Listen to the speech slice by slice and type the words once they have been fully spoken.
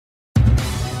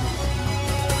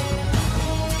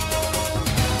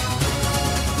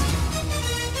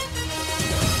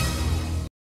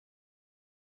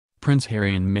Prince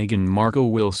Harry and Meghan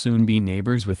Markle will soon be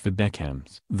neighbors with the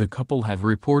Beckhams. The couple have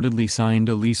reportedly signed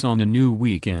a lease on a new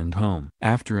weekend home.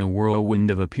 After a whirlwind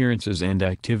of appearances and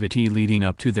activity leading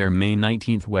up to their May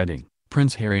 19th wedding,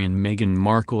 Prince Harry and Meghan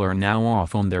Markle are now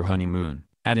off on their honeymoon,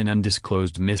 at an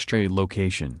undisclosed mystery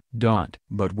location.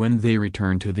 But when they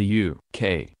return to the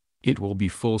UK, it will be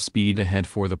full speed ahead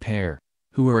for the pair,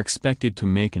 who are expected to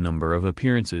make a number of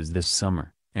appearances this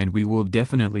summer, and we will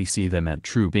definitely see them at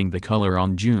Trooping the Colour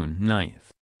on June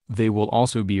 9th. They will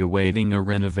also be awaiting a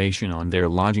renovation on their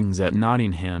lodgings at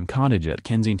Nottingham Cottage at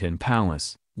Kensington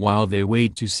Palace, while they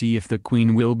wait to see if the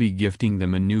Queen will be gifting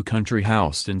them a new country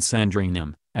house in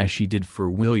Sandringham, as she did for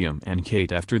William and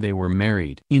Kate after they were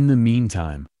married. In the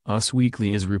meantime, Us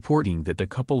Weekly is reporting that the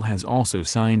couple has also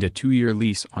signed a 2-year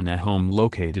lease on a home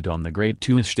located on the Great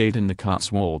Two Estate in the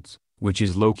Cotswolds, which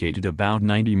is located about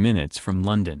 90 minutes from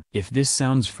London. If this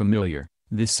sounds familiar,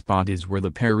 this spot is where the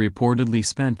pair reportedly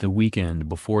spent the weekend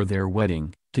before their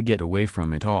wedding, to get away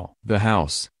from it all. The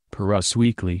house, per Us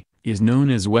Weekly, is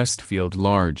known as Westfield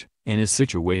Large, and is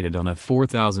situated on a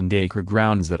 4,000-acre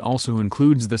grounds that also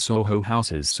includes the Soho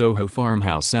House's Soho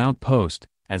Farmhouse outpost,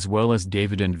 as well as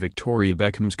David and Victoria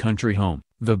Beckham's country home.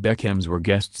 The Beckhams were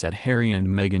guests at Harry and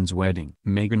Meghan's wedding.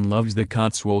 Meghan loves the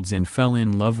Cotswolds and fell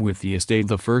in love with the estate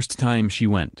the first time she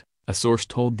went, a source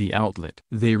told the outlet.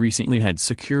 They recently had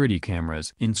security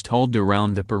cameras installed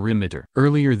around the perimeter.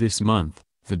 Earlier this month,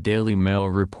 the Daily Mail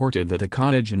reported that a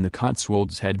cottage in the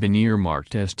Cotswolds had been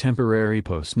earmarked as temporary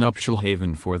post-nuptial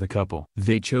haven for the couple.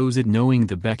 They chose it knowing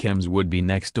the Beckhams would be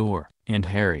next door, and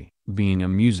Harry, being a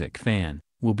music fan,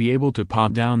 will be able to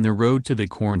pop down the road to the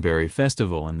Cornbury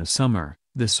Festival in the summer,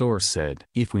 the source said.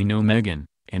 If we know Meghan,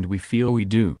 and we feel we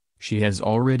do, she has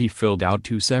already filled out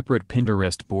 2 separate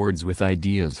Pinterest boards with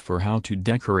ideas for how to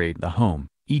decorate the home,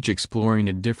 each exploring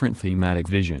a different thematic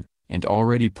vision, and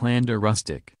already planned a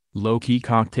rustic, low-key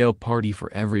cocktail party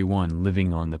for everyone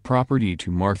living on the property to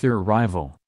mark their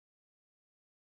arrival.